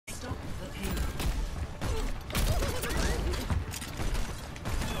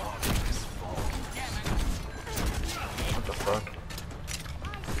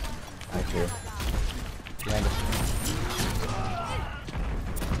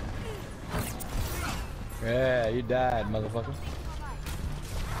Yeah, you died, motherfucker.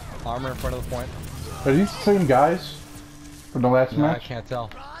 Armor in front of the point. Are these the same guys from the last No, match? I can't tell.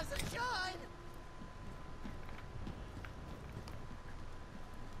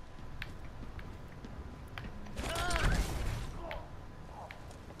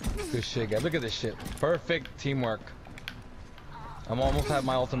 Good shit, guys. Look at this shit. Perfect teamwork. I'm almost at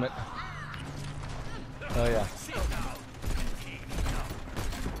my ultimate. Oh yeah.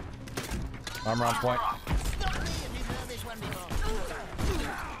 Armor on point.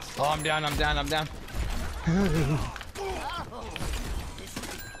 Oh, I'm down, I'm down, I'm down.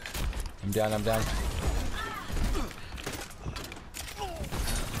 I'm down, I'm down.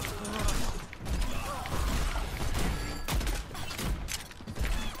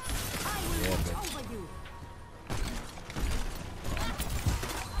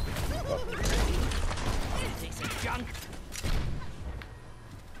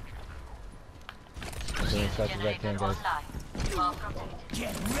 Yeah, as fast as I can, guys.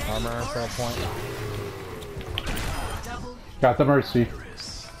 Armor for a point. Got the Mercy.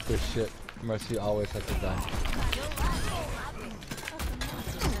 Good shit. Mercy always has to die.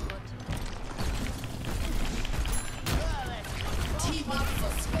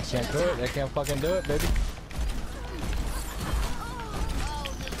 Can't do it. They can't fucking do it, baby.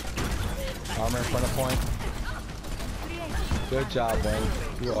 Armor in front of point. Good job, man.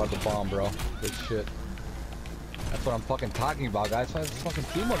 You are the bomb, bro. Good shit. That's what I'm fucking talking about, guys. That's fucking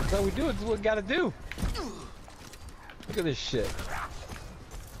teamwork. That's how we do it. This is what we gotta do. Look at this shit.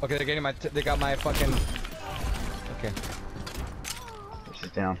 Okay, they're getting my. They got my fucking. Okay.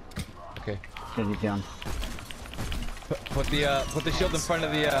 Sit down. Okay. Get down. Put the shield in front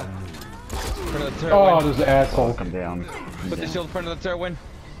of the turret. Oh, Win. there's an asshole. Come down. Put the shield in front of the turret. Win.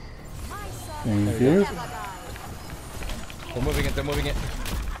 Thank you. They're moving it. They're moving it.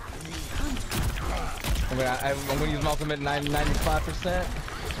 I'm gonna use my ultimate 95%.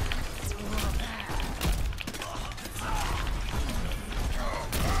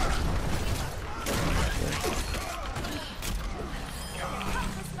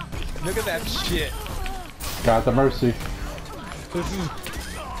 Look at that shit. Got the Mercy. This is.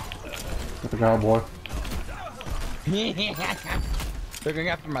 With the cowboy. They're going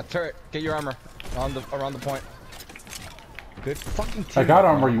after my turret. Get your armor around the point. Good fucking team. I got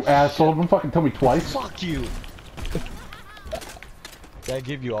armor, you asshole. Don't fucking tell me twice. Fuck you. Gotta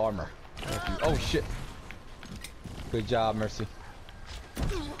give you armor. Oh shit. Good job, Mercy.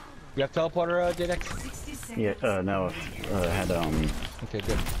 You have teleporter, JDX? Yeah, no, had, Okay,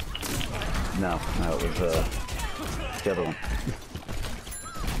 good. no, it was, the other one.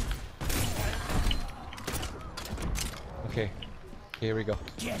 Okay, here we go.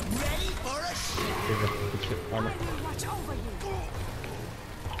 Get ready for a good shit, armor.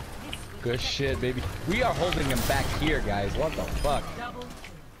 Good shit, baby. We are holding him back here, guys. What the fuck?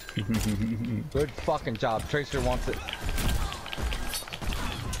 Good fucking job. Tracer wants it.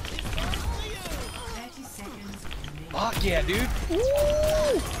 Fuck yeah, dude. Woo!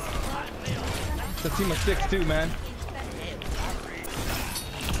 It's a team of 6 too, man.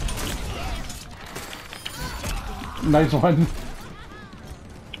 Nice one.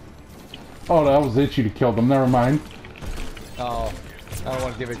 Oh, that was itchy to kill them. Never mind. Oh, I don't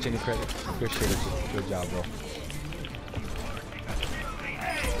want to give it any credit. Good shit, Itchy. Good job, bro.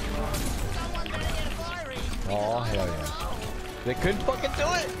 Oh, hell yeah. They couldn't fucking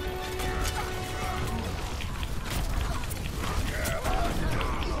do it!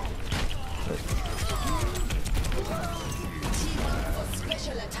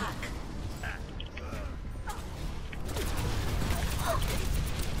 Special attack.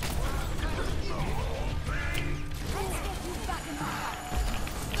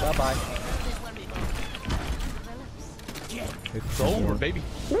 Bye-bye. It's over, baby.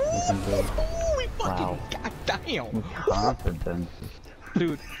 Ooh, we fucking Wow. goddamn. Confidence.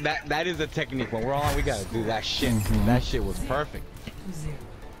 Dude, that is a technique. When we're on, we gotta do that shit. That shit was perfect.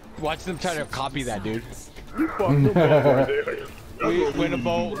 Watch them try to copy that, dude. We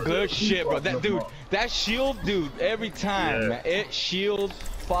winnable. Good shit, bro. That dude, that shield, dude. Every time, man, it shield.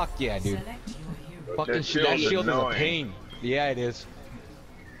 Fuck yeah, dude. Fucking that shield is a pain. Yeah, it is.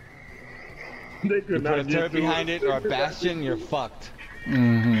 You put a turret behind it or a bastion, you're fucked. They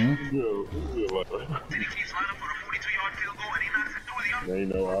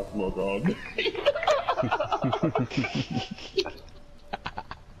know I smoke all day.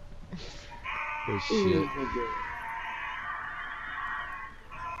 Good shit.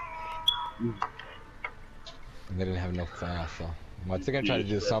 And they didn't have no fast, so. Watch, they're gonna try to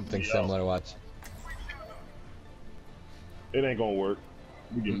do something similar, watch. It ain't gonna work.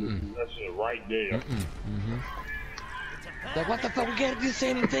 We can listen to that shit right there. Like, what the fuck? We gotta do the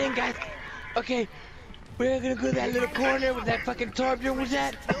same thing, guys. Okay, we're gonna go to that little corner with that fucking Torbjorn was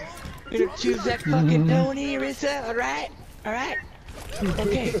at. We're gonna choose that fucking Tony, Arissa, alright? Alright?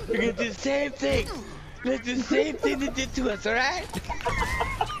 Okay, we're gonna do the same thing. Let's do the same thing they did to us, alright?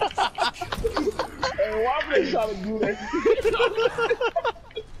 Hey, why are they trying to do that?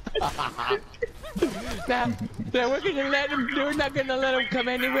 Now, we're not gonna let them come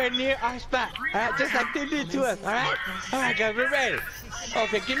anywhere near our spot. Alright, just like they did to us, alright? Alright guys, we're ready.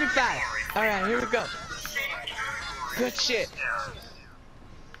 Okay, give me 5. Alright, here we go. Good shit.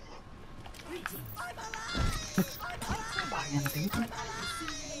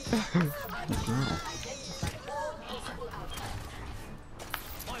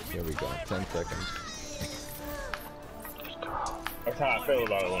 Here we go, 10 seconds. That's how I feel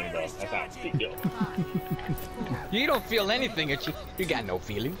about it, though. That's how I feel. You don't feel anything, you got no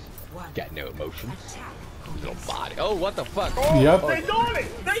feelings. Got no emotions. Little body. Oh, what the fuck? Oh, Yep. they doing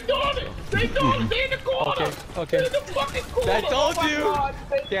it! They doing it! They doing it! They in the corner! Okay. They in the fucking corner! I told Oh my you. God.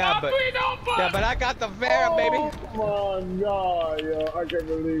 They Yeah, but I got the Vera, baby. Oh my God, yo. I can't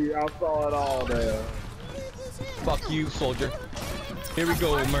believe I saw it all there. Fuck you, soldier. Here we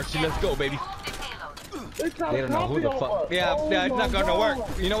go, Mercy. Let's go, baby. They don't know who the fuck. Yeah, it's not gonna work.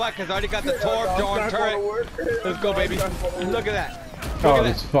 You know what? Cause I already got the Torbjorn turret. Let's go, baby. Look at that. Oh,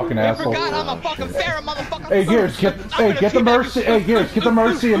 this fucking I asshole. forgot I'm a fucking Pharaoh, motherfucker. Hey, Gears, get the Mercy. Hey, Gears, get the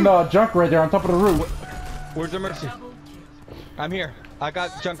Mercy and Junk right there on top of the roof. Where's the Mercy? I'm here. I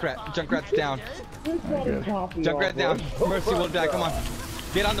got Junkrat. Junkrat's down. Junkrat down. Mercy will die. Come on.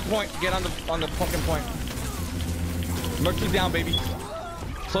 Get on the point. Get on the fucking point. Mercy down, baby.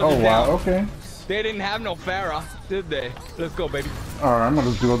 Soldier Oh wow. down. Okay. They didn't have no Farah, did they? Let's go, baby. All right, I'm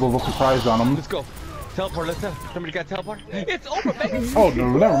gonna do a little surprise on them. Let's go. Teleport. Let's go. Somebody got teleport. It's over, baby. Oh no,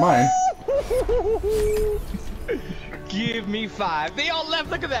 never mind. Give me 5. They all left.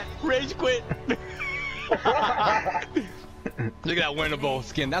 Look at that. Rage quit. Look at that winnable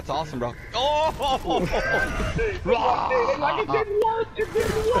skin. That's awesome, bro. Oh! Like it didn't work. It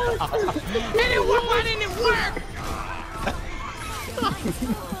didn't work. Why didn't it work?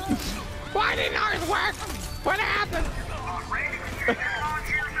 Why didn't ours work? What happened?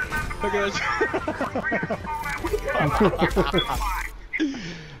 Look at this.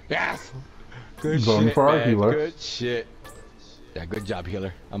 Yes. Good Voting shit, for our man. healer. Good shit. Yeah, good job,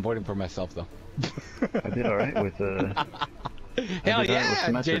 healer. I'm voting for myself, though. I did alright with Hell I did alright with yeah,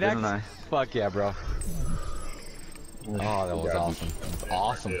 Symmetra, didn't I? JDX. Fuck yeah, bro. Oh, that was awesome. That was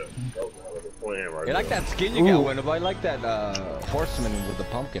awesome. I like that skin you got, Winnable. I like that horseman with the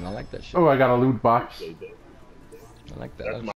pumpkin. I like that shit. Oh, I got a loot box. I like that.